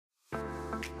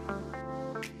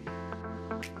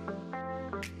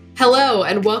Hello,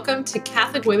 and welcome to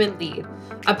Catholic Women Lead,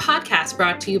 a podcast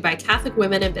brought to you by Catholic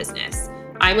Women in Business.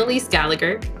 I'm Elise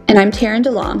Gallagher. And I'm Taryn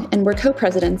DeLong, and we're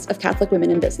co-presidents of Catholic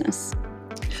Women in Business.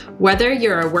 Whether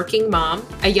you're a working mom,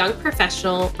 a young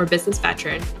professional, or business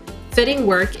veteran, fitting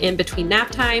work in between nap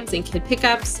times and kid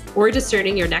pickups, or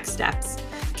discerning your next steps,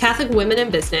 Catholic Women in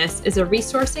Business is a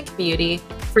resource and community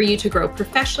for you to grow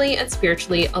professionally and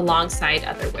spiritually alongside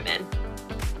other women.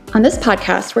 On this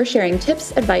podcast, we're sharing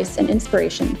tips, advice, and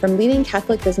inspiration from leading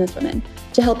Catholic businesswomen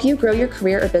to help you grow your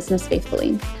career or business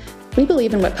faithfully. We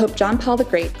believe in what Pope John Paul the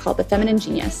Great called the feminine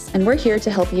genius, and we're here to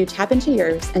help you tap into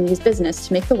yours and use business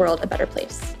to make the world a better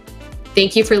place.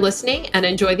 Thank you for listening and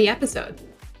enjoy the episode.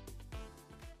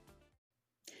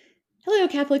 Hello,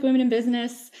 Catholic Women in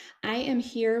Business. I am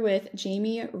here with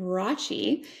Jamie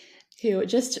Rocci, who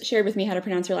just shared with me how to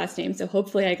pronounce her last name, so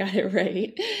hopefully I got it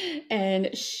right.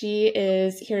 And she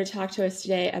is here to talk to us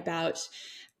today about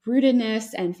rootedness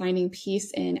and finding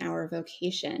peace in our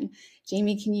vocation.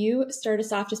 Jamie, can you start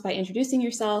us off just by introducing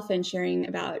yourself and sharing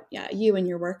about you and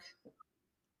your work?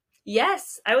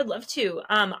 Yes, I would love to.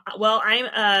 Well, I'm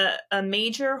a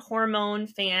major hormone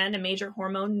fan, a major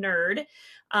hormone nerd.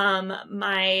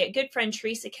 My good friend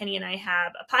Teresa Kenny and I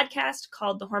have a podcast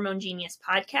called the Hormone Genius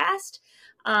Podcast.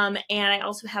 And I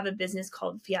also have a business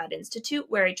called Fiat Institute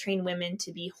where I train women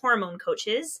to be hormone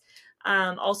coaches.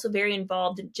 Also very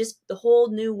involved in just the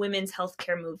whole new women's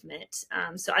healthcare movement.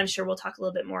 So I'm sure we'll talk a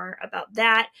little bit more about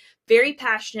that. Very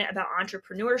passionate about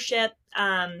entrepreneurship.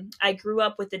 I grew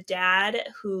up with a dad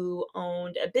who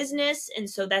owned a business. And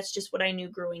so that's just what I knew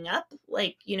growing up.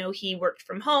 Like, you know, he worked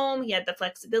from home. He had the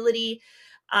flexibility.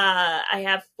 I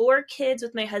have 4 kids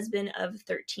with my husband of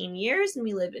 13 years, and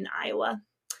we live in Iowa.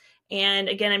 And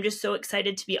again, I'm just so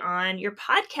excited to be on your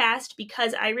podcast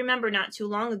because I remember not too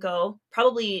long ago,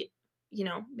 probably,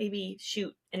 maybe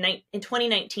in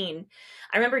 2019,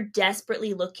 I remember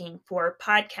desperately looking for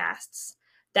podcasts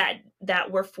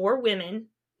that were for women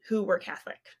who were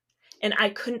Catholic. And I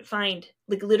couldn't find,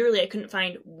 I couldn't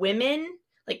find women,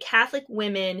 Catholic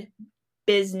women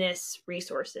business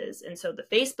resources. And so the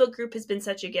Facebook group has been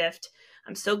such a gift.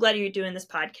 I'm so glad you're doing this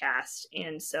podcast.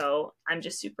 And so I'm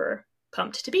just super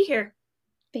pumped to be here.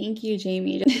 Thank you,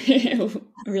 Jamie. I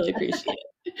really appreciate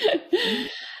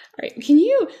it. All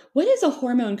right. What is a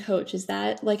hormone coach? Is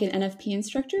that like an NFP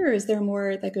instructor, or is there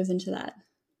more that goes into that?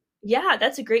 Yeah,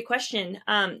 that's a great question.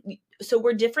 So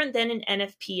we're different than an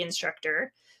NFP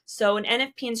instructor. So an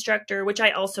NFP instructor, which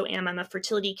I also am, I'm a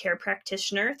fertility care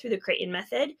practitioner through the Creighton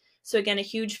method. So again, a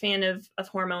huge fan of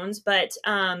hormones, but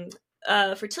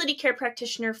fertility care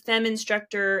practitioner, fem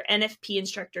instructor, NFP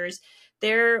instructors,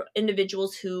 they're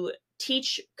individuals who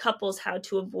teach couples how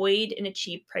to avoid and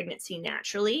achieve pregnancy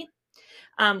naturally.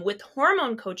 With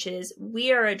hormone coaches,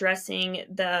 we are addressing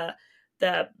the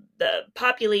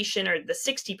population, or the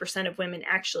 60% of women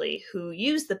actually who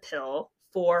use the pill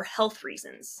for health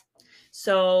reasons.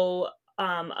 So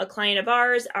a client of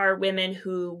ours are women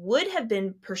who would have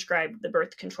been prescribed the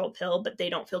birth control pill, but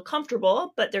they don't feel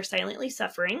comfortable, but they're silently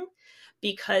suffering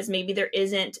because maybe there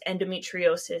isn't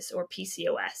endometriosis or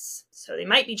PCOS. So they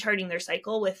might be charting their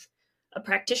cycle with a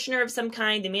practitioner of some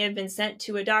kind. They may have been sent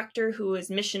to a doctor who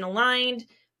is mission aligned,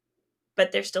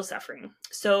 but they're still suffering.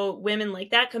 So women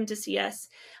like that come to see us,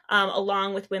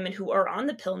 along with women who are on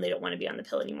the pill and they don't want to be on the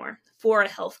pill anymore for a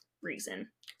health reason.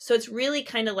 So it's really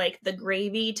kind of like the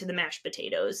gravy to the mashed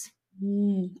potatoes.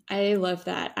 I love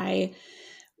that. I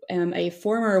am a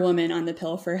former woman on the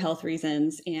pill for health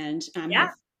reasons, and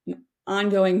have an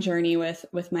ongoing journey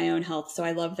with my own health. So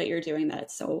I love that you're doing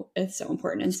that. It's so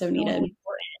important and so needed. Important.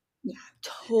 Yeah,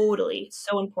 totally.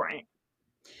 So important.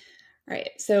 All right.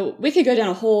 So we could go down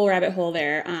a whole rabbit hole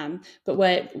there. But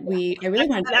I really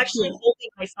wanted to actually holding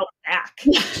myself back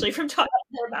from talking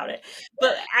more about it.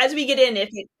 But as we get in, if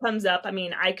it comes up, I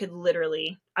mean, I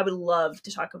would love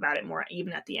to talk about it more,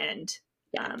 even at the end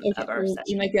of our session.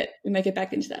 We might get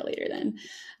back into that later then.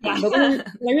 But what I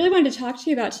really wanted to talk to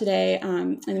you about today,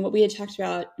 and what we had talked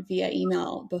about via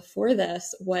email before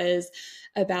this, was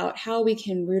about how we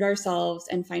can root ourselves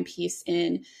and find peace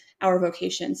in our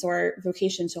vocation. So our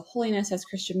vocation to holiness as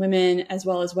Christian women, as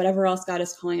well as whatever else God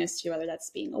is calling us to, whether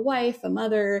that's being a wife, a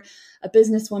mother, a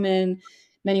businesswoman.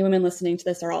 Many women listening to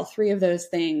this are all 3 of those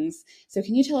things. So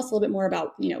can you tell us a little bit more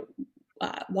about,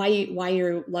 why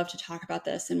you love to talk about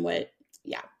this, and what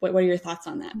are your thoughts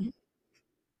on that?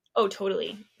 Oh,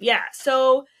 totally. Yeah.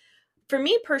 So for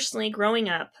me personally, growing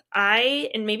up,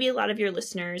 and maybe a lot of your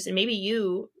listeners, and maybe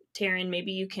you, Taryn,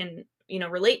 maybe you can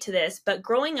relate to this, but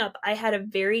growing up, I had a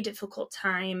very difficult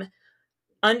time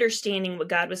understanding what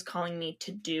God was calling me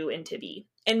to do and to be.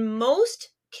 And most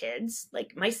kids,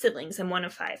 like my siblings, I'm one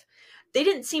of 5. They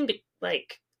didn't seem to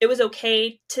like, it was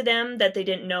okay to them that they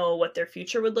didn't know what their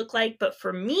future would look like. But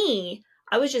for me,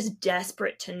 I was just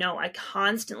desperate to know. I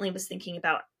constantly was thinking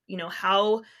about,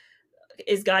 how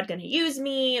is God going to use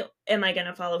me? Am I going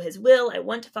to follow his will? I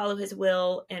want to follow his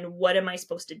will. And what am I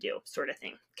supposed to do? Sort of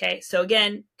thing. Okay. So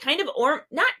again, kind of, or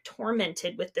not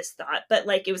tormented with this thought, but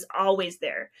like it was always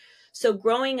there. So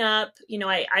growing up,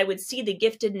 I would see the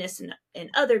giftedness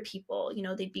in other people.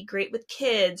 They'd be great with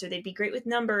kids, or they'd be great with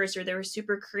numbers, or they were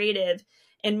super creative.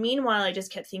 And meanwhile, I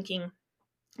just kept thinking,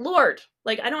 Lord,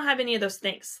 like, I don't have any of those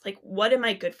things. Like, what am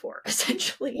I good for?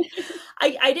 Essentially,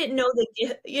 I didn't know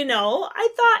that, I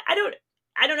thought,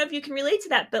 I don't know if you can relate to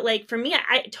that, but like, for me,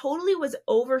 I totally was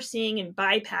overseeing and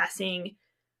bypassing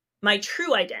my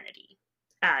true identity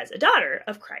as a daughter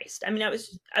of Christ. I mean,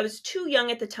 I was too young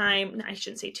at the time. I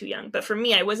shouldn't say too young, but for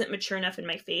me, I wasn't mature enough in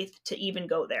my faith to even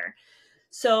go there.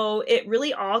 So it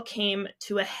really all came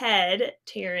to a head,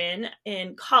 Taryn,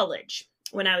 in college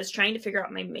when I was trying to figure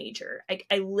out my major.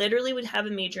 I literally would have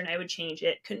a major and I would change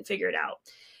it, couldn't figure it out.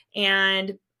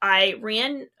 And I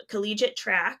ran collegiate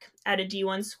track at a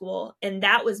D1 school, and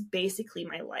that was basically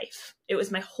my life. It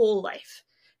was my whole life.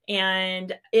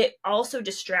 And it also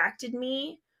distracted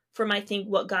me from, I think,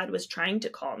 what God was trying to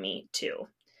call me to.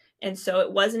 And so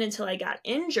it wasn't until I got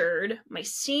injured my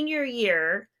senior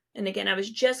year, and again, I was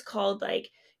just called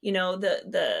like,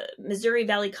 the Missouri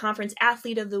Valley Conference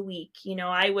Athlete of the Week.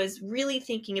 I was really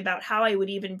thinking about how I would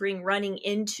even bring running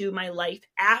into my life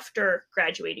after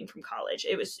graduating from college.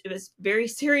 It was very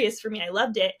serious for me. I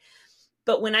loved it.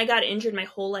 But when I got injured, my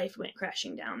whole life went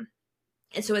crashing down.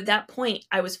 And so at that point,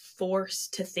 I was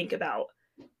forced to think about,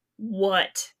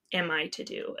 what am I to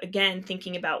do? Again,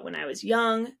 thinking about when I was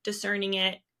young, discerning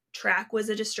it. Track was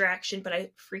a distraction, but I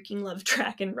freaking love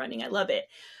track and running. I love it.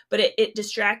 But it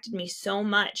distracted me so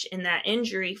much. And that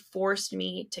injury forced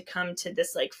me to come to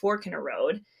this like fork in a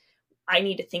road. I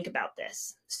need to think about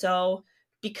this. So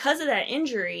because of that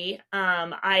injury,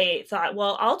 I thought,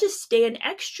 well, I'll just stay an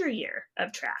extra year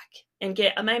of track and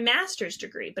get my master's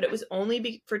degree. But it was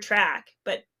only for track.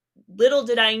 But little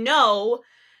did I know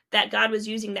that God was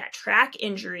using that track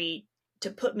injury to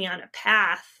put me on a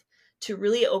path to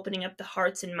really opening up the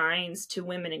hearts and minds to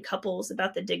women and couples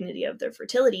about the dignity of their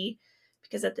fertility.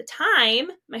 Because at the time,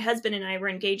 my husband and I were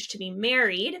engaged to be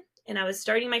married, and I was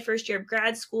starting my first year of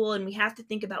grad school, and we have to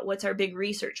think about what's our big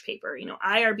research paper,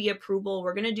 IRB approval,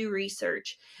 we're going to do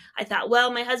research. I thought,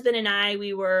 well, my husband and I,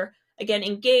 we were, again,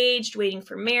 engaged, waiting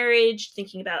for marriage,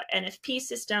 thinking about NFP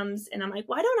systems. And I'm like,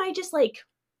 why don't I just like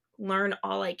learn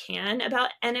all I can about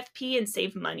NFP and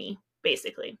save money,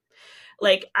 basically.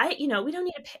 Like we don't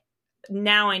need to pay.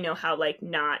 Now I know how like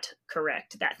not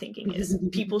correct that thinking is.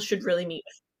 People should really meet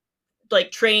with like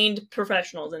trained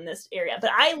professionals in this area. But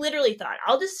I literally thought,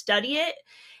 I'll just study it.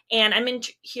 And I'm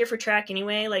here for track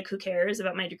anyway. Like, who cares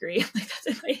about my degree? Like, that's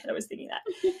in my head. I was thinking that.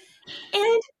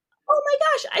 And oh my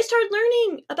gosh, I started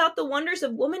learning about the wonders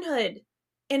of womanhood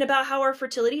and about how our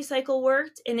fertility cycle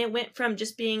worked. And it went from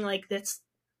just being like this,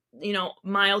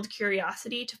 mild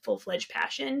curiosity to full-fledged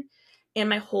passion. And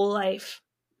my whole life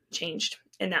changed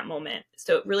in that moment.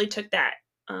 So it really took that,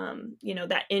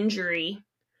 that injury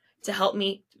to help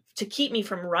me, to keep me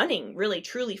from running really,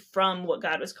 truly from what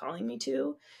God was calling me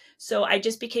to. So I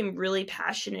just became really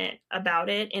passionate about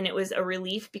it. And it was a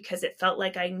relief because it felt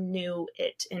like I knew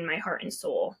it in my heart and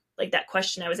soul. Like that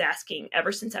question I was asking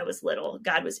ever since I was little,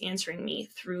 God was answering me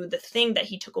through the thing that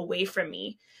he took away from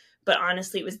me. But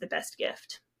honestly, it was the best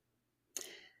gift.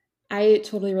 I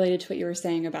totally related to what you were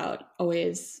saying about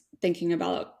always thinking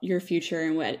about your future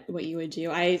and what you would do.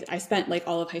 I spent like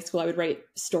all of high school, I would write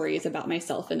stories about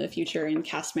myself in the future and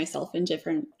cast myself in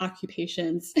different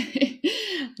occupations. I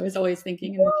was always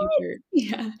thinking in the future.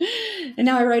 Yeah. And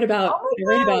now I write about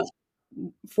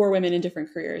 4 women in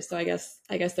different careers. So I guess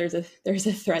there's a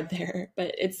thread there,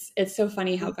 but it's so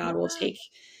funny how God will take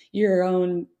your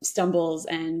own stumbles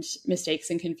and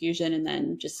mistakes and confusion and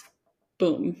then just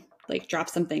boom, like drop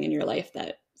something in your life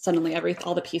that suddenly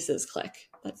all the pieces click.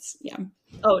 That's, yeah.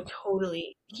 Oh,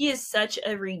 totally. He is such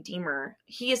a redeemer.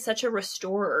 He is such a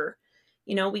restorer.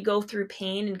 We go through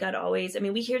pain and God always,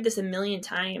 we hear this a million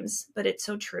times, but it's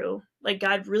so true. Like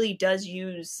God really does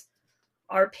use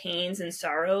our pains and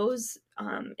sorrows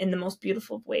in the most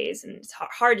beautiful of ways. And it's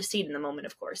hard to see it in the moment,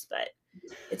 of course, but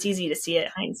it's easy to see it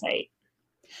in hindsight.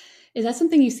 Is that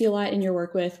something you see a lot in your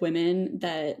work with women,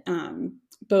 that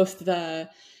both the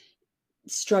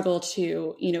struggle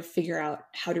to, figure out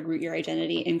how to root your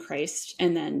identity in Christ,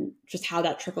 and then just how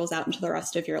that trickles out into the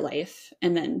rest of your life,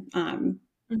 and then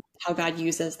how God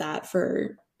uses that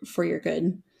for your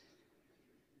good?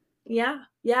 Yeah.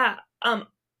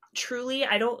 truly,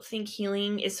 I don't think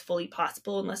healing is fully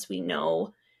possible unless we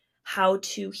know how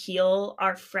to heal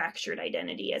our fractured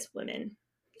identity as women.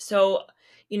 So,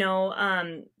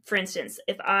 for instance,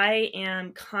 if I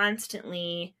am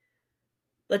constantly,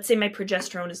 let's say my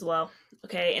progesterone is low,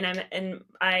 okay, and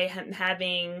I am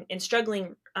having and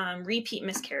struggling repeat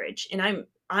miscarriage, and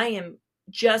I am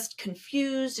just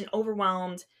confused and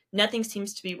overwhelmed. Nothing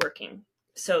seems to be working.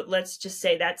 So let's just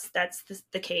say that's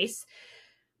the case.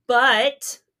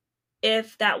 But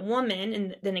if that woman,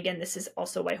 and then again, this is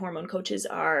also why hormone coaches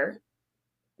are,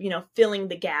 filling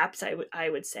the gaps, I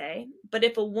would say. But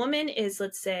if a woman is,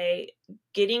 let's say,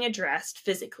 getting addressed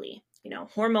physically,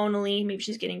 hormonally, maybe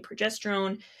she's getting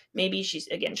progesterone, maybe she's,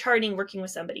 again, charting, working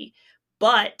with somebody,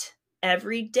 but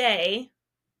every day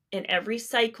in every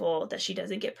cycle that she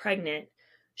doesn't get pregnant,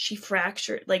 she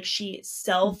fractured, like she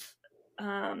self,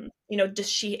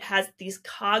 she has these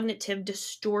cognitive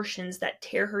distortions that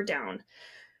tear her down.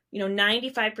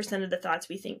 95% of the thoughts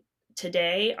we think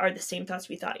today are the same thoughts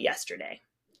we thought yesterday.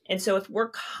 And so if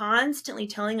we're constantly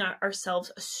telling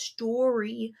ourselves a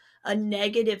story, a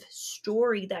negative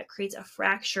story, that creates a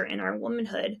fracture in our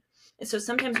womanhood. And so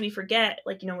sometimes we forget,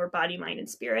 we're body, mind, and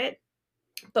spirit.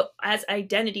 But as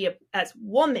identity, as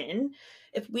woman,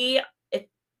 if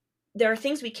there are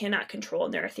things we cannot control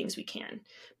and there are things we can.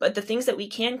 But the things that we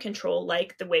can control,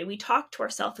 like the way we talk to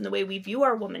ourselves and the way we view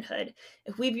our womanhood,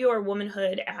 if we view our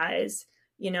womanhood as,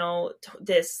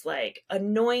 this like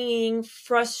annoying,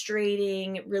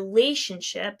 frustrating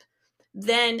relationship,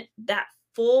 then that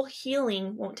full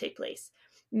healing won't take place.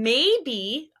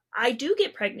 Maybe I do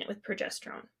get pregnant with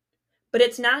progesterone, but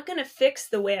it's not going to fix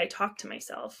the way I talk to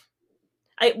myself.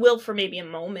 It will for maybe a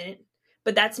moment,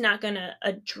 but that's not going to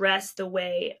address the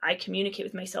way I communicate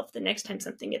with myself the next time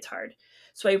something gets hard.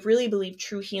 So I really believe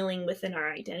true healing within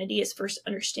our identity is first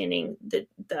understanding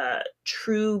the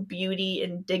true beauty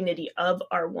and dignity of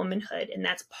our womanhood. And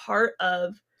that's part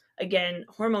of, again,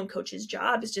 hormone coach's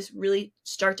job, is just really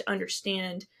start to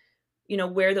understand,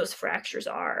 where those fractures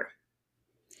are.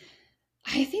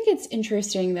 I think it's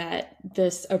interesting that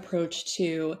this approach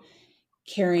to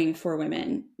caring for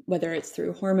women, whether it's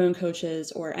through hormone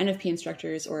coaches or NFP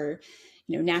instructors or,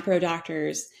 NAPRO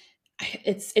doctors,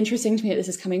 it's interesting to me that this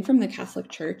is coming from the Catholic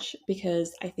Church,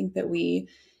 because I think that we,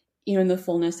 in the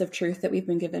fullness of truth that we've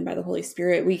been given by the Holy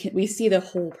Spirit, we see the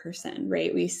whole person,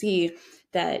 right? We see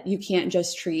that you can't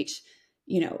just treat,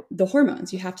 the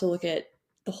hormones. You have to look at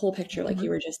the whole picture, like you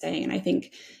were just saying. And I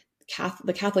think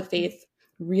the Catholic faith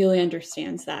really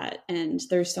understands that. And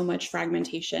there's so much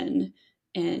fragmentation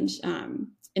and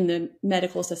in the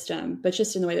medical system, but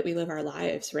just in the way that we live our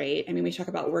lives, right? I mean, we talk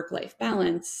about work-life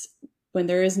balance when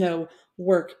there is no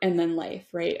work and then life,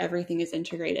 right? Everything is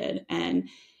integrated. And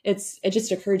it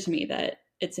just occurred to me that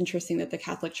it's interesting that the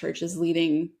Catholic Church is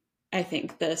leading, I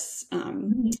think, this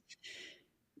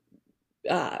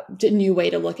new way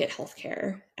to look at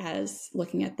healthcare, as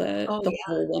looking at the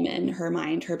whole woman, her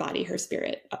mind, her body, her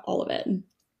spirit, all of it.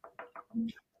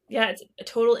 Yeah, it's a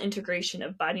total integration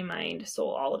of body, mind,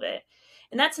 soul, all of it.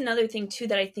 And that's another thing too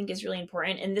that I think is really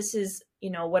important. And this is,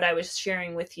 what I was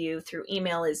sharing with you through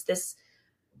email, is this,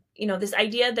 this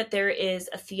idea that there is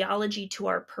a theology to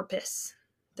our purpose.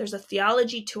 There's a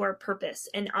theology to our purpose.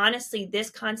 And honestly, this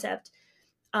concept,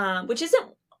 which isn't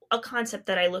a concept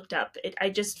that I looked up, I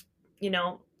just,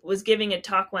 was giving a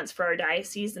talk once for our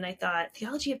diocese, and I thought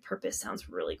theology of purpose sounds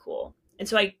really cool. And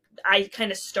so I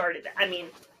kind of started that. I mean,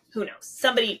 who knows?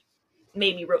 Somebody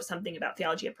maybe wrote something about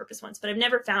theology of purpose once, but I've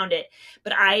never found it.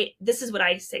 But this is what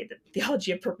I say that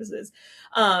theology of purpose is,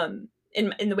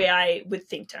 in the way I would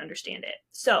think to understand it.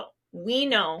 So we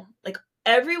know, like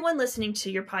everyone listening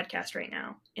to your podcast right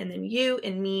now, and then you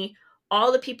and me,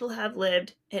 all the people have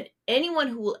lived, and anyone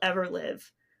who will ever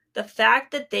live, the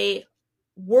fact that they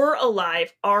were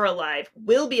alive, are alive,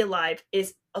 will be alive,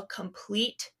 is a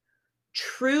complete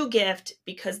true gift,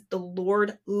 because the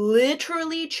Lord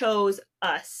literally chose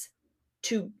us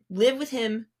to live with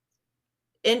him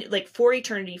in for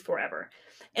eternity, forever.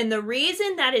 And the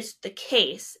reason that is the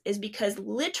case is because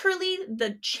literally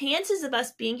the chances of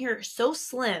us being here are so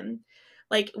slim.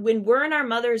 Like when we're in our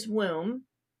mother's womb,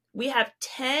 we have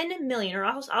 10 million, or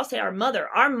I'll say our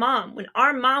mom, when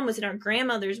our mom was in our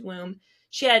grandmother's womb,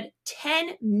 she had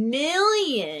 10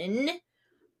 million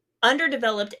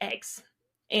underdeveloped eggs.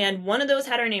 And one of those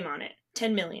had our name on it,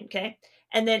 10 million, okay?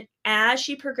 And then as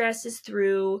she progresses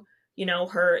through,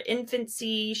 her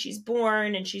infancy, she's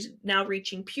born and she's now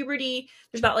reaching puberty,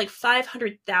 there's about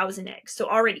 500,000 eggs. So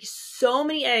already so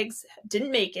many eggs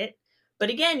didn't make it. But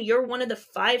again, you're one of the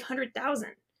 500,000.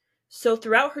 So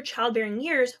throughout her childbearing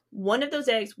years, one of those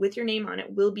eggs with your name on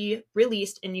it will be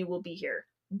released and you will be here.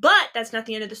 But that's not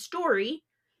the end of the story,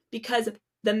 because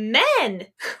the men,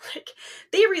 like,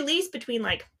 they release between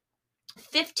like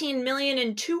 15 million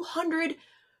and 200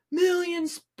 million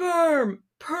sperm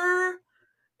per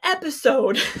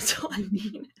episode. So I mean,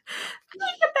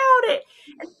 think about it.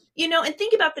 And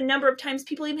think about the number of times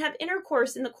people even have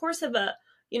intercourse in the course of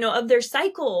of their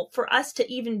cycle for us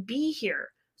to even be here.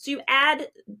 So you add,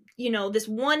 this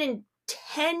 1 in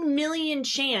 10 million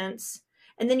chance,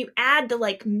 and then you add the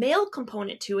like male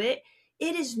component to it.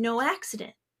 It is no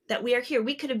accident that we are here.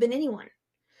 We could have been anyone.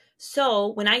 So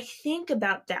when I think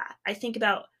about that, I think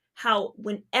about how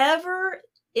whenever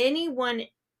anyone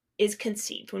is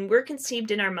conceived, when we're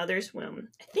conceived in our mother's womb,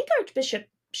 I think Archbishop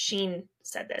Sheen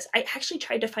said this. I actually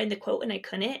tried to find the quote and I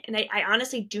couldn't. And I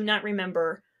honestly do not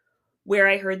remember where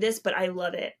I heard this, but I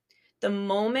love it. The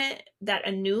moment that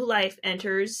a new life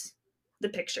enters the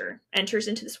picture, enters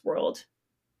into this world,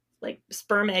 like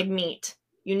sperm, egg, meat,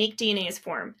 unique DNA is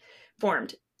formed.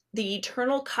 The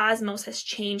eternal cosmos has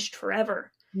changed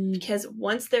forever. Because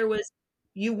once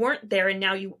you weren't there and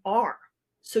now you are.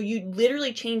 So you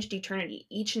literally changed eternity,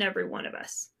 each and every one of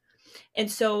us. And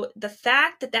so the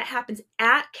fact that that happens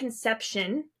at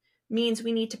conception means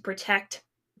we need to protect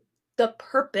the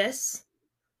purpose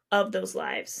of those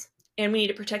lives. And we need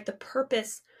to protect the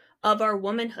purpose of our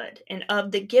womanhood and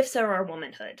of the gifts of our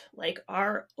womanhood, like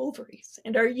our ovaries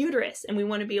and our uterus. And we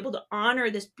want to be able to honor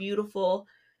this beautiful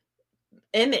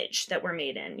image that we're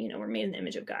made in. We're made in the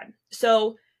image of God.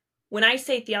 So when I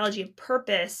say theology of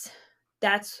purpose,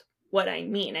 that's what I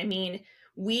mean. I mean,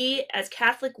 we as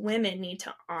Catholic women need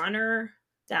to honor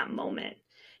that moment.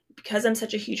 Because I'm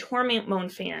such a huge hormone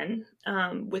fan,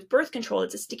 with birth control,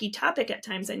 it's a sticky topic at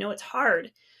times. I know it's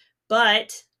hard,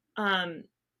 but,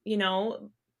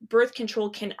 birth control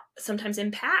can sometimes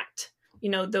impact,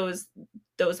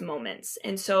 those moments.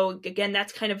 And so again,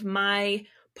 that's kind of my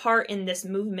part in this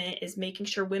movement, is making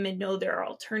sure women know there are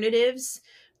alternatives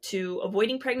to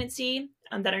avoiding pregnancy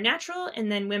that are natural.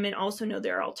 And then women also know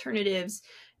there are alternatives,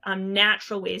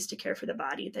 natural ways to care for the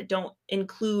body that don't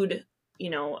include,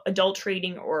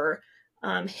 adulterating or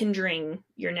hindering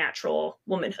your natural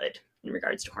womanhood in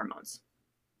regards to hormones.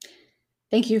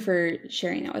 Thank you for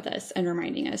sharing that with us and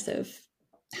reminding us of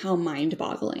how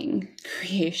mind-boggling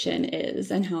creation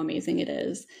is and how amazing it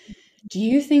is. Do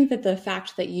you think that the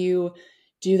fact that you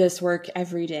do this work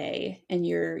every day and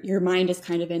your mind is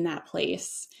kind of in that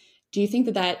place, do you think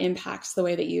that that impacts the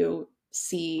way that you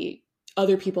see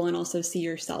other people and also see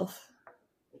yourself?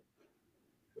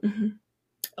 Mm-hmm.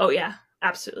 Oh yeah,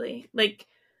 absolutely. Like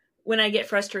when I get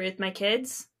frustrated with my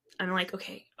kids, I'm like,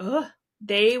 okay,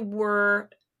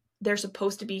 they're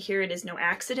supposed to be here. It is no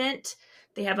accident.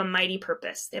 They have a mighty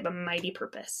purpose.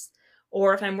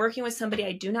 Or if I'm working with somebody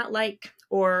I do not like,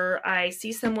 or I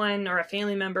see someone or a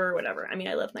family member or whatever. I mean,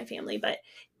 I love my family, but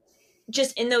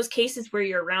just in those cases where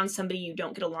you're around somebody you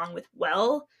don't get along with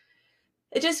well,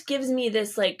 it just gives me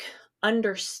this like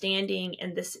understanding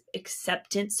and this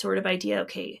acceptance sort of idea.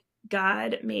 Okay,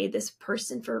 God made this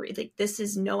person for, like, this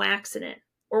is no accident.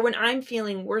 Or when I'm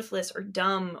feeling worthless or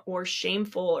dumb or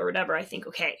shameful or whatever, I think,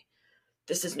 okay,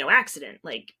 this is no accident.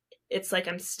 Like, it's like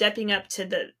I'm stepping up to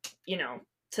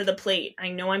the plate. I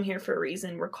know I'm here for a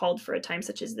reason. We're called for a time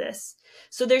such as this.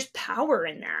 So there's power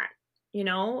in that,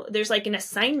 there's like an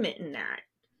assignment in that.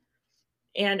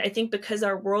 And I think because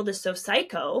our world is so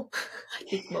psycho, I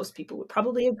think most people would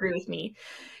probably agree with me.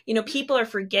 People are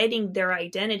forgetting their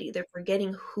identity. They're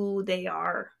forgetting who they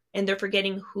are, and they're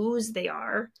forgetting whose they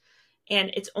are.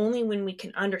 And it's only when we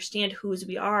can understand whose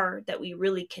we are that we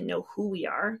really can know who we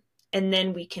are. And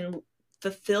then we can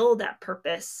fulfill that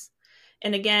purpose.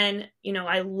 And again,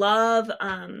 I love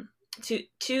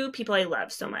two people I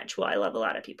love so much. Well, I love a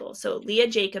lot of people. So Leah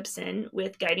Jacobson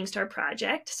with Guiding Star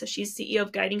Project. So she's CEO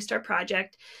of Guiding Star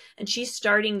Project, and she's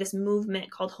starting this movement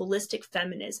called holistic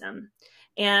feminism.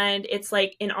 And it's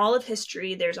like in all of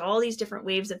history, there's all these different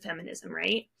waves of feminism,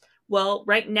 right? Well,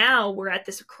 right now we're at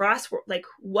this crossroad. Like,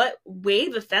 what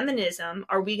wave of feminism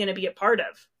are we going to be a part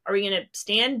of? Are we going to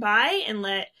stand by and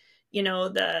let,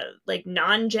 the like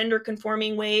non-gender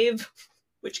conforming wave,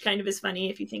 which kind of is funny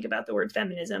if you think about the word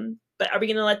feminism, but are we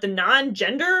going to let the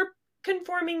non-gender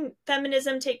conforming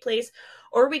feminism take place?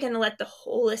 Or are we going to let the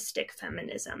holistic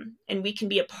feminism, and we can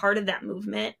be a part of that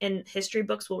movement, and history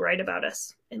books will write about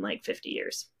us in like 50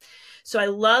 years. So I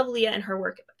love Leah and her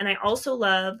work. And I also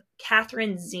love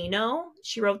Catherine Zeno.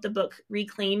 She wrote the book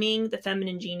Reclaiming the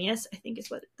Feminine Genius, I think is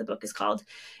what the book is called.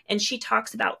 And she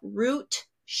talks about root,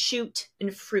 shoot,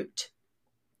 and fruit.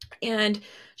 And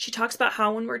she talks about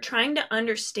how when we're trying to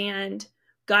understand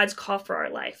God's call for our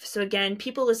life. So again,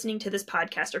 people listening to this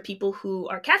podcast are people who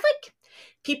are Catholic,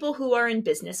 People who are in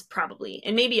business, probably,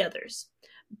 and maybe others.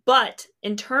 But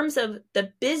in terms of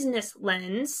the business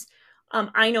lens,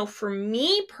 I know for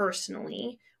me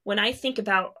personally, when I think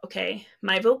about, okay,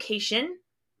 my vocation,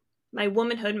 my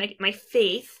womanhood, my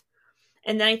faith,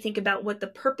 and then I think about what the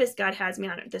purpose God has me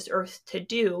on this earth to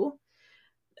do.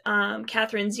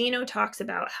 Catherine Zeno talks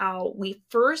about how we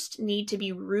first need to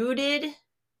be rooted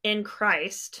in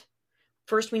Christ.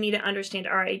 First, we need to understand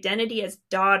our identity as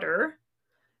daughter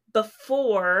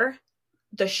before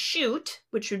the shoot,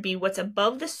 which would be what's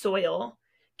above the soil,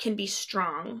 can be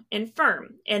strong and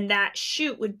firm. And that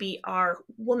shoot would be our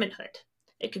womanhood.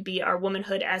 It could be our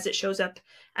womanhood as it shows up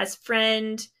as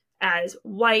friend, as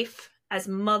wife, as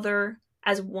mother,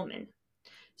 as woman.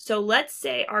 So let's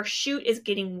say our shoot is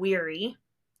getting weary.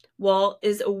 Well,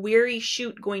 is a weary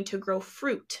shoot going to grow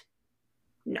fruit?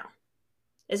 No.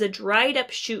 Is a dried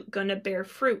up shoot going to bear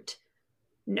fruit?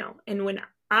 No. And when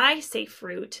I say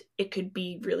fruit, it could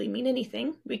be really mean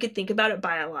anything. We could think about it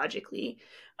biologically.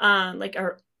 I'm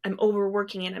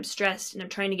overworking and I'm stressed and I'm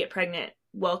trying to get pregnant.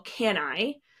 Well, can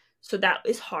I? So that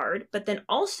is hard. But then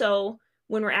also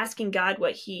when we're asking God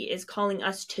what he is calling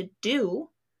us to do,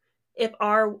 if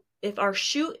our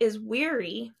shoot is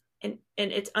weary and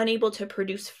it's unable to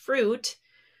produce fruit,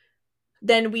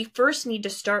 then we first need to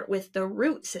start with the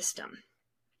root system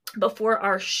before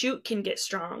our shoot can get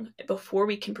strong, before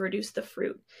we can produce the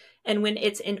fruit. And when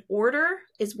it's in order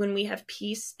is when we have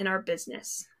peace in our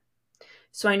business.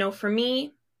 So I know for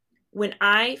me, when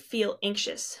I feel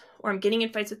anxious or I'm getting in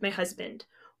fights with my husband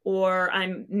or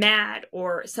I'm mad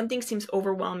or something seems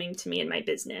overwhelming to me in my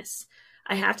business,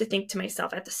 I have to think to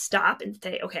myself, I have to stop and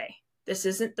say, okay, this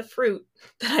isn't the fruit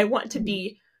that I want to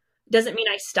be. Doesn't mean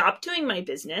I stop doing my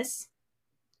business,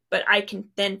 but I can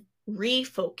then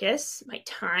refocus my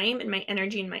time and my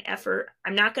energy and my effort.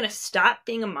 I'm not going to stop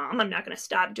being a mom. I'm not going to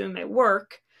stop doing my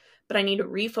work, but I need to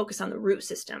refocus on the root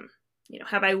system.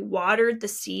 Have I watered the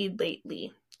seed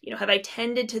lately? Have I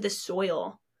tended to the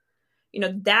soil?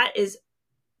 That is,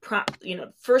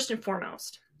 first and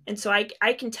foremost. And so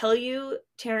I can tell you,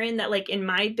 Taryn, that like in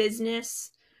my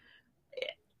business,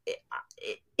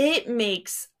 it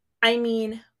makes,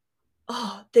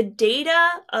 the data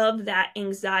of that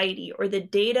anxiety or the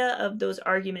data of those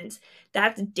arguments,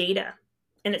 that's data.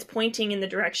 And it's pointing in the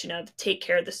direction of take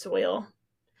care of the soil.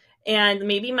 And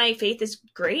maybe my faith is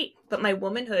great, but my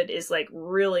womanhood is like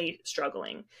really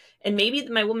struggling. And maybe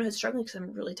my womanhood is struggling because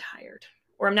I'm really tired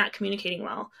or I'm not communicating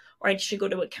well, or I should go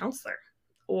to a counselor,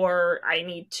 or I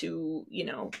need to,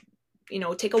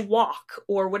 take a walk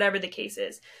or whatever the case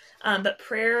is. But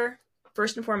prayer,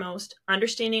 first and foremost,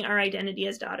 understanding our identity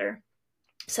as daughter.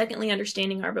 Secondly,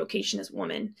 understanding our vocation as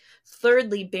woman.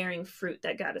 Thirdly, bearing fruit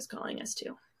that God is calling us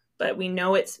to. But we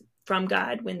know it's from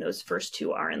God when those first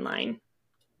two are in line.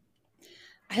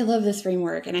 I love this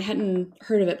framework, and I hadn't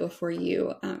heard of it before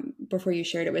you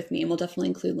shared it with me. And we'll definitely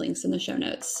include links in the show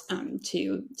notes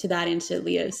to that and to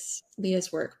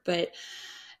Leah's work. But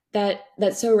that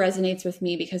so resonates with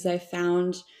me because I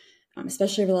found,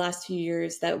 especially over the last few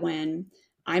years, that when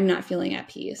I'm not feeling at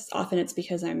peace, often it's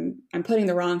because I'm putting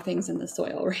the wrong things in the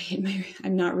soil, right?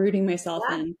 I'm not rooting myself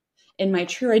in my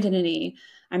true identity.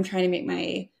 I'm trying to make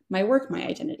my work my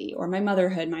identity or my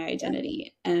motherhood my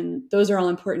identity. And those are all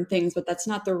important things, but that's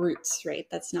not the roots, right?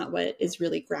 That's not what is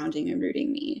really grounding and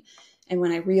rooting me. And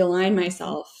when I realign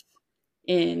myself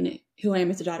in who I am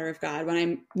as a daughter of God, when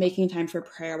I'm making time for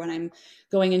prayer, when I'm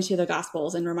going into the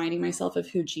Gospels and reminding myself of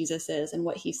who Jesus is and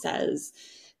what he says,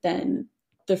 then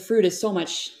the fruit is so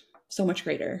much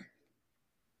greater.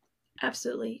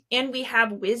 Absolutely. And we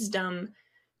have wisdom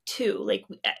too. Like,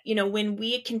 when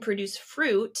we can produce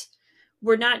fruit,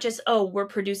 we're not just, we're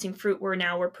producing fruit.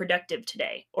 We're productive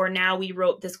today, or now we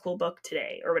wrote this cool book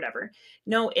today or whatever.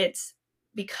 No, it's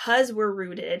because we're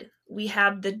rooted. We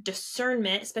have the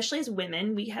discernment, especially as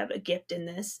women, we have a gift in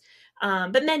this,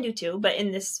 but men do too. But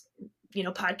in this,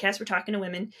 podcast, we're talking to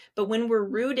women, but when we're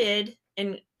rooted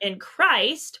in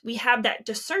Christ, we have that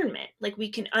discernment. Like we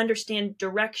can understand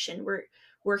direction.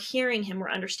 We're hearing him. We're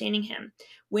understanding him.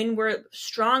 When we're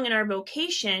strong in our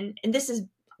vocation, and this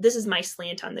is my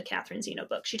slant on the Catherine Zeno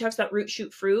book. She talks about root,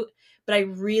 shoot, fruit, but I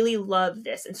really love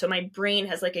this. And so my brain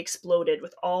has like exploded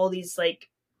with all these like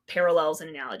parallels and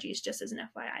analogies, just as an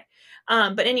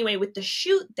FYI. But anyway, with the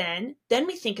shoot, then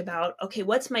we think about, okay,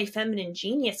 what's my feminine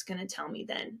genius going to tell me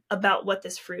then about what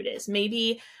this fruit is?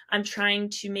 Maybe I'm trying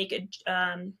to make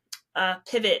a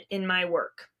pivot in my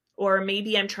work, or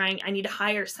maybe I need to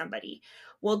hire somebody.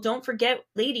 Well, don't forget,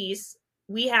 ladies,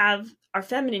 we have our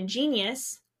feminine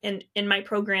genius. And in my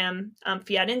program,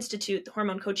 Fiat Institute, the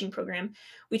hormone coaching program,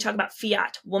 we talk about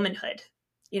fiat womanhood,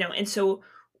 and so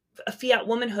a fiat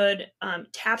womanhood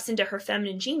taps into her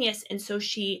feminine genius. And so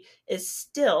she is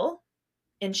still,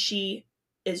 and she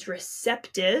is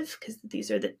receptive, because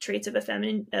these are the traits of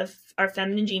our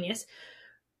feminine genius.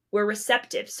 We're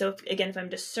receptive. So if I'm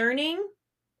discerning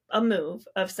a move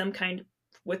of some kind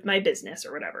with my business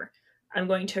or whatever, I'm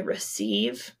going to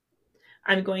receive.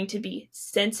 I'm going to be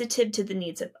sensitive to the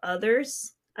needs of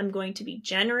others. I'm going to be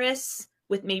generous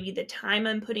with maybe the time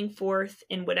I'm putting forth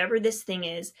in whatever this thing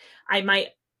is. I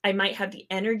might have the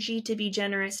energy to be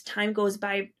generous. Time goes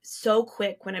by so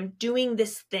quick when I'm doing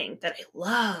this thing that I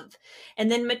love. And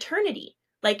then maternity,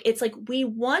 like, it's like we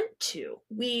want to.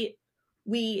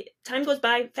 Time goes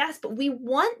by fast, but we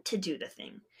want to do the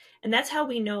thing. And that's how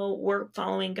we know we're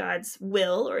following God's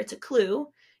will, or it's a clue.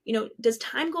 Does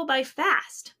time go by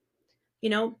fast?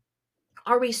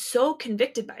 Are we so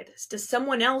convicted by this? Does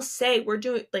someone else say we're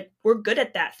good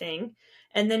at that thing?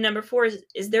 And then number 4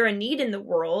 is there a need in the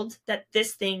world that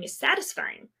this thing is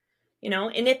satisfying?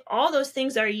 And if all those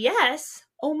things are yes,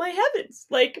 oh my heavens,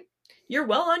 like, you're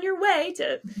well on your way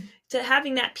to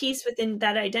having that peace within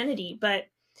that identity. But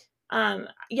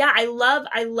I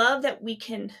love that we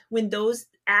can, when those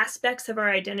aspects of our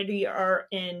identity are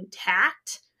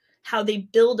intact, how they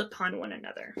build upon one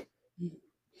another.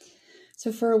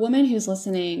 So for a woman who's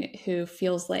listening who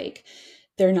feels like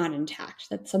they're not intact,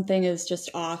 that something is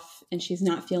just off and she's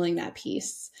not feeling that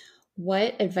peace,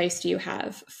 what advice do you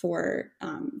have for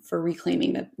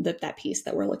reclaiming that peace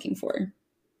that we're looking for?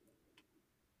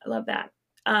 I love that.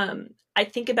 I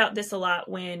think about this a lot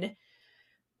when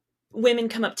women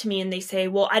come up to me and they say,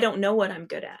 well, I don't know what I'm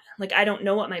good at. Like, I don't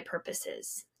know what my purpose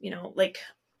is.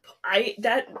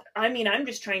 I'm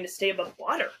just trying to stay above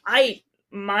water.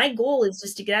 My goal is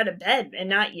just to get out of bed and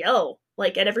not yell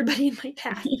like at everybody in my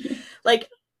path. Like,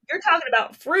 you're talking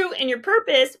about fruit and your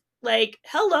purpose. Like,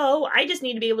 hello, I just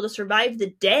need to be able to survive the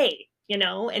day,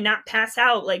 and not pass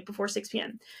out like before 6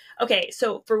 p.m. Okay.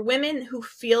 So for women who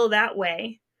feel that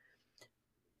way,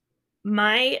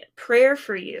 my prayer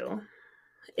for you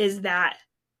is that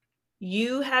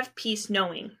you have peace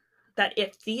knowing that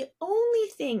if the only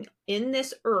thing in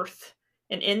this earth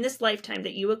and in this lifetime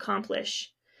that you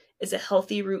accomplish is a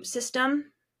healthy root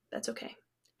system, that's okay.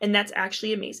 And that's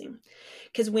actually amazing.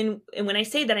 Because when I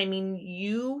say that, I mean,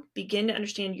 you begin to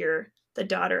understand you're the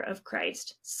daughter of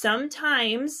Christ.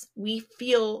 Sometimes we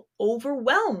feel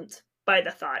overwhelmed by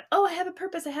the thought, oh, I have a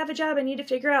purpose, I have a job, I need to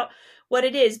figure out what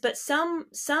it is. But some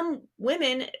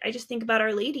women, I just think about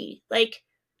Our Lady. Like,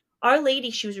 Our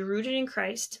Lady, she was rooted in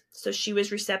Christ. So she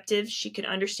was receptive. She could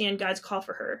understand God's call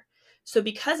for her. So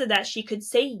because of that, she could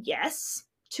say yes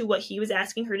to what he was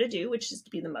asking her to do, which is to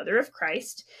be the mother of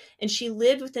Christ. And she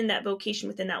lived within that vocation,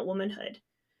 within that womanhood.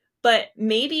 But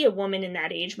maybe a woman in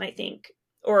that age might think,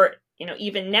 or,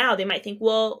 even now they might think,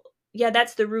 well, yeah,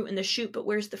 that's the root and the shoot, but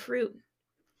where's the fruit?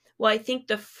 Well, I think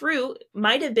the fruit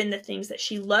might have been the things that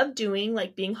she loved doing,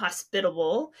 like being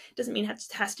hospitable. It doesn't mean it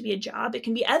has to be a job. It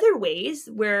can be other ways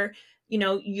where,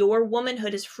 your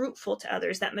womanhood is fruitful to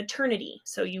others, that maternity.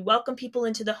 So you welcome people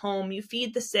into the home, you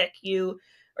feed the sick, you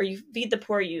feed the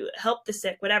poor, you help the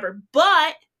sick, whatever.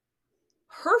 But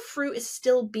her fruit is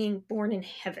still being born in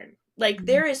heaven. Like,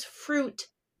 there is fruit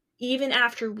even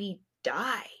after we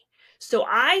die. So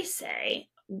I say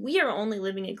we are only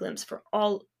living a glimpse for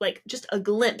all, like, just a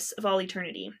glimpse of all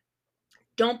eternity.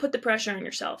 Don't put the pressure on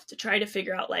yourself to try to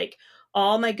figure out, like,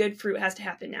 all my good fruit has to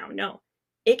happen now. No,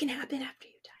 it can happen after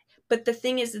you die. But the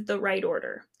thing is the right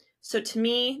order. So to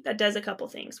me, that does a couple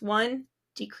things. One,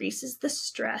 decreases the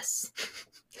stress.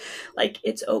 Like,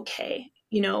 it's okay.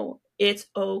 It's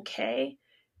okay.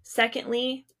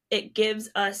 Secondly, it gives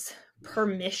us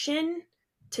permission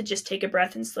to just take a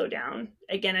breath and slow down.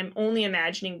 Again, I'm only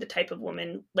imagining the type of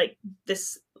woman, like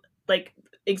this, like,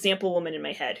 example woman in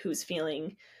my head who's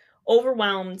feeling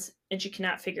overwhelmed and she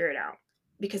cannot figure it out,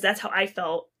 because that's how I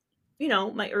felt,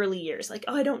 my early years. Like,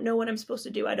 oh, I don't know what I'm supposed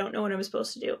to do. I don't know what I'm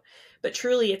supposed to do. But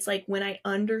truly, it's like when I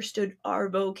understood our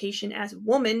vocation as a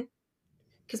woman,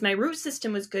 because my root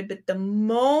system was good, but the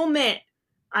moment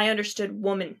I understood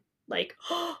woman, like,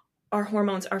 oh, our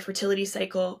hormones, our fertility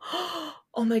cycle,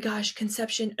 oh my gosh,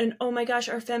 conception, and oh my gosh,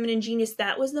 our feminine genius,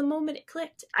 that was the moment it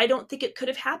clicked. I don't think it could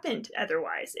have happened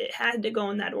otherwise. It had to go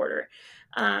in that order.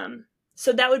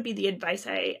 So that would be the advice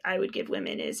I would give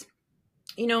women is,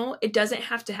 it doesn't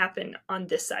have to happen on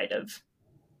this side of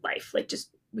life. Like,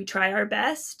 just, we try our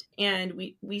best and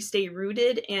we stay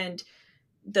rooted, and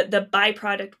the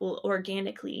byproduct will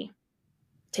organically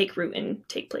take root and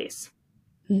take place.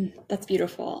 That's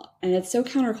beautiful. And it's so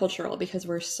countercultural because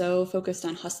we're so focused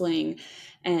on hustling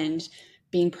and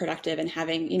being productive and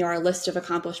having, our list of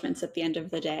accomplishments at the end of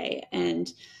the day. And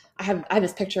I have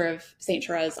this picture of Saint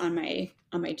Therese on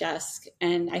my desk,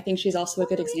 and I think she's also a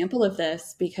good example of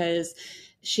this because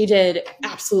she did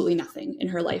absolutely nothing in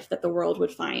her life that the world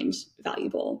would find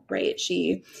valuable, right?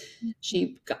 She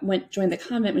joined the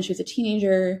convent when she was a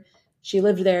teenager. She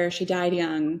lived there. She died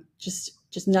young.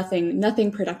 Just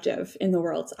nothing productive in the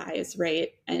world's eyes, right?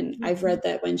 And I've read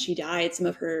that when she died, some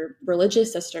of her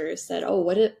religious sisters said, "Oh,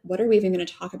 what are we even going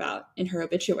to talk about in her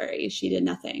obituary? She did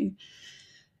nothing."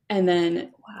 And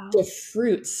then the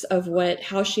fruits of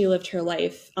how she lived her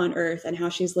life on earth and how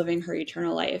she's living her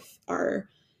eternal life are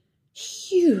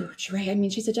huge, right? I mean,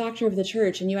 she's a doctor of the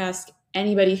church, and you ask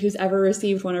anybody who's ever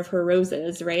received one of her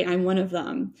roses, right? I'm one of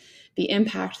them. The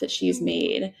impact that she's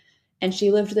made, and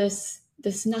she lived this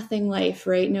nothing life,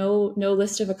 right? No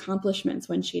list of accomplishments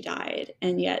when she died,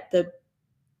 and yet the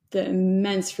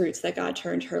immense fruits that God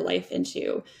turned her life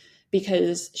into,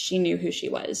 because she knew who she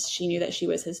was. She knew that she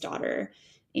was his daughter,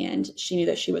 and she knew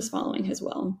that she was following his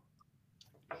will.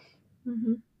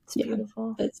 Mm-hmm. It's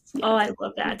beautiful. Oh, I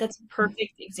love that. That's a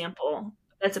perfect example.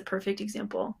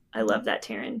 I love that,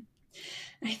 Taryn.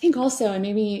 I think also, and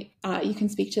maybe you can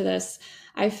speak to this,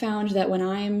 I've found that when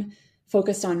I'm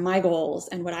focused on my goals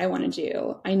and what I want to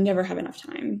do, I never have enough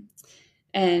time.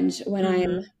 And when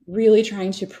I'm really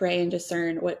trying to pray and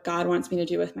discern what God wants me to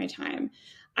do with my time,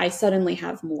 I suddenly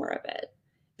have more of it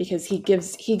because he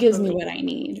gives me what I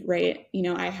need, right? You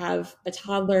know, I have a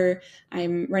toddler.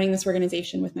 I'm running this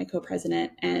organization with my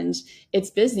co-president, and it's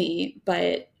busy,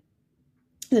 but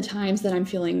the times that I'm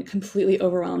feeling completely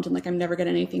overwhelmed and like I'm never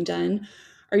getting anything done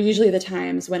are usually the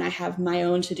times when I have my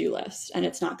own to-do list and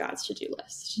it's not God's to-do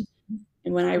list.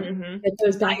 And when I get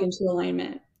those back into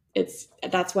alignment,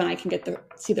 that's when I can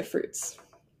see the fruits.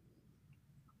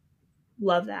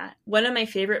 Love that. One of my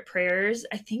favorite prayers,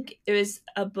 I think it was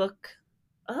a book.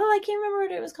 Oh, I can't remember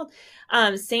what it was called.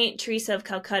 Saint Teresa of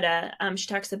Calcutta. She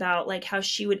talks about like how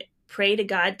she would pray to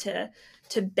God to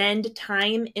bend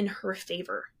time in her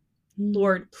favor.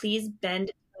 Lord, please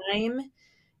bend time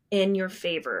in your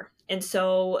favor. And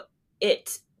so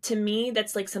to me,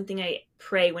 that's like something I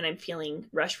pray when I'm feeling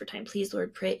rushed for time. Please,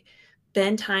 Lord, pray,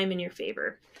 bend time in your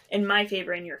favor, in my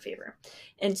favor, in your favor.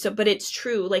 And so, but it's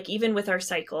true, like even with our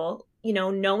cycle, you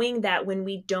know, knowing that when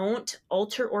we don't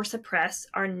alter or suppress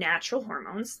our natural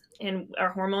hormones, and our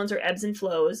hormones are ebbs and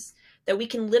flows, that we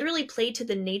can literally play to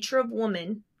the nature of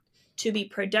woman to be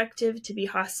productive, to be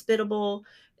hospitable,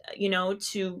 you know,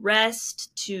 to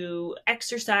rest, to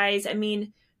exercise. I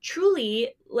mean,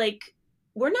 truly, like,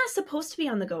 we're not supposed to be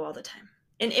on the go all the time.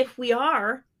 And if we're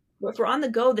on the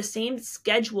go, the same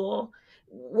schedule,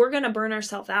 we're going to burn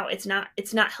ourselves out. It's not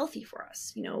healthy for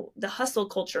us. You know, the hustle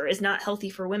culture is not healthy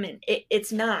for women.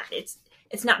 It's not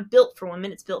built for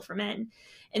women. It's built for men.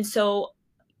 And so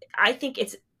I think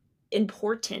it's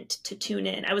important to tune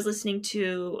in. I was listening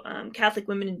to Catholic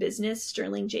Women in Business,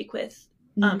 Sterling Jaquith,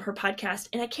 her podcast,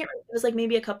 and I can't remember, it was like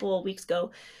maybe a couple of weeks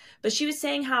ago, but she was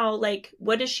saying how, like,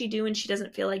 what does she do when she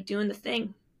doesn't feel like doing the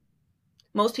thing?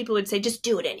 Most people would say, just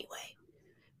do it anyway.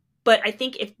 But I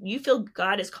think if you feel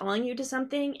God is calling you to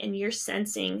something and you're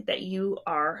sensing that you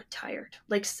are tired,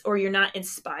 like, or you're not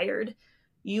inspired,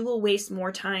 you will waste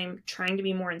more time trying to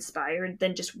be more inspired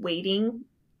than just waiting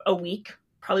a week,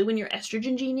 probably when your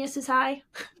estrogen genius is high,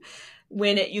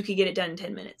 when you could get it done in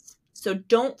 10 minutes. So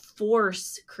don't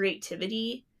force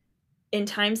creativity in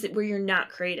times where you're not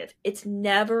creative. It's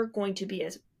never going to be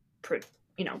as,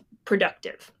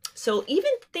 productive. So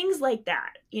even things like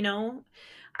that, you know,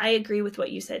 I agree with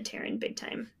what you said, Taryn, big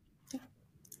time. Yeah.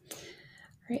 All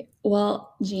right.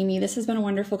 Well, Jamie, this has been a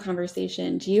wonderful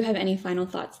conversation. Do you have any final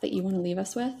thoughts that you want to leave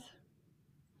us with?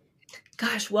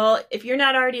 Gosh, well, if you're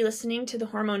not already listening to the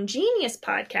Hormone Genius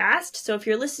podcast, so if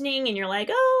you're listening and you're like,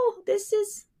 oh, this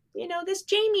is, this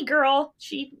Jamie girl,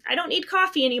 I don't need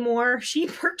coffee anymore. She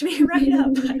perked me right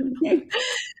up. I don't know.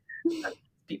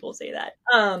 People say that.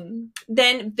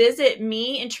 Then visit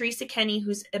me and Teresa Kenny,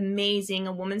 who's amazing,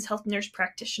 a women's health nurse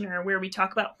practitioner, where we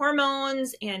talk about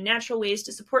hormones and natural ways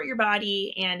to support your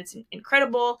body, and it's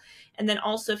incredible. And then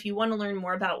also, if you want to learn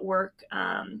more about work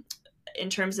in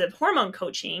terms of hormone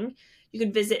coaching, you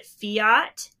can visit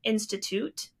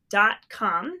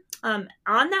fiatinstitute.com. On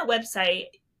that website,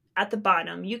 at the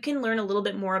bottom, you can learn a little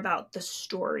bit more about the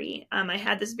story. I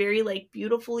had this very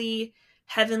beautifully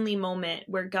heavenly moment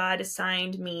where God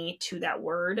assigned me to that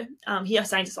word. He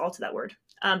assigned us all to that word,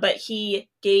 but he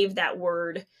gave that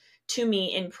word to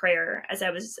me in prayer as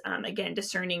I was, again,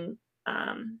 discerning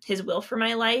his will for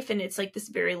my life. And it's like this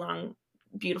very long,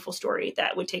 beautiful story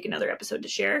that would take another episode to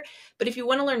share. But if you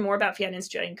want to learn more about Fiat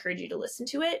Institute, I encourage you to listen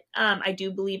to it. I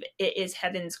do believe it is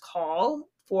heaven's call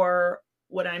for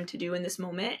what I'm to do in this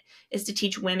moment is to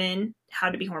teach women how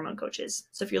to be hormone coaches.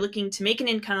 So if you're looking to make an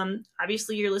income,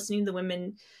 obviously you're listening to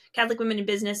the Catholic Women in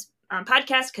Business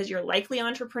podcast because you're likely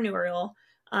entrepreneurial.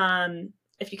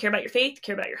 If you care about your faith,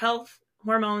 care about your health,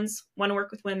 hormones, want to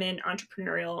work with women,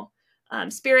 entrepreneurial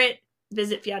spirit,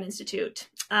 visit Fiat Institute.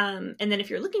 And then if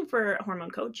you're looking for a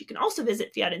hormone coach, you can also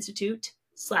visit Fiat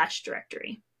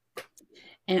Institute/directory.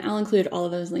 And I'll include all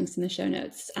of those links in the show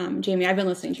notes. Jamie, I've been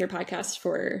listening to your podcast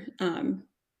for, I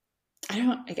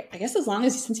guess as long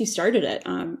as since you started it.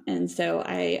 And so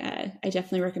I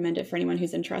definitely recommend it for anyone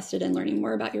who's interested in learning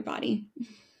more about your body.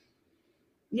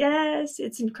 Yes,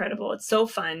 it's incredible. It's so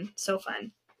fun. So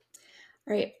fun.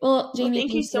 All right. Well, Jamie,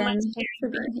 thank you so much for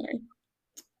being here.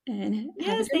 And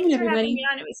yes, thanks for having me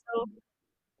on. It was so.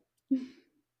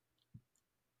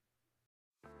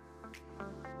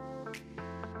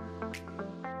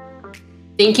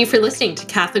 Thank you for listening to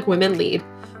Catholic Women Lead.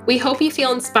 We hope you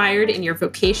feel inspired in your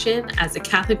vocation as a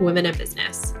Catholic woman in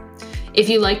business. If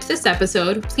you liked this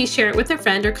episode, please share it with a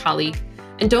friend or colleague,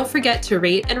 and don't forget to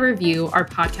rate and review our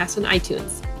podcast on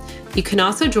iTunes. You can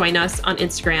also join us on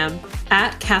Instagram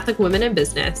at Catholic Women in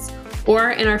Business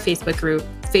or in our Facebook group,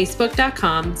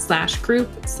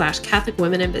 facebook.com/group/Catholic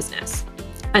Women in Business.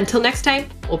 Until next time,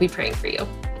 we'll be praying for you.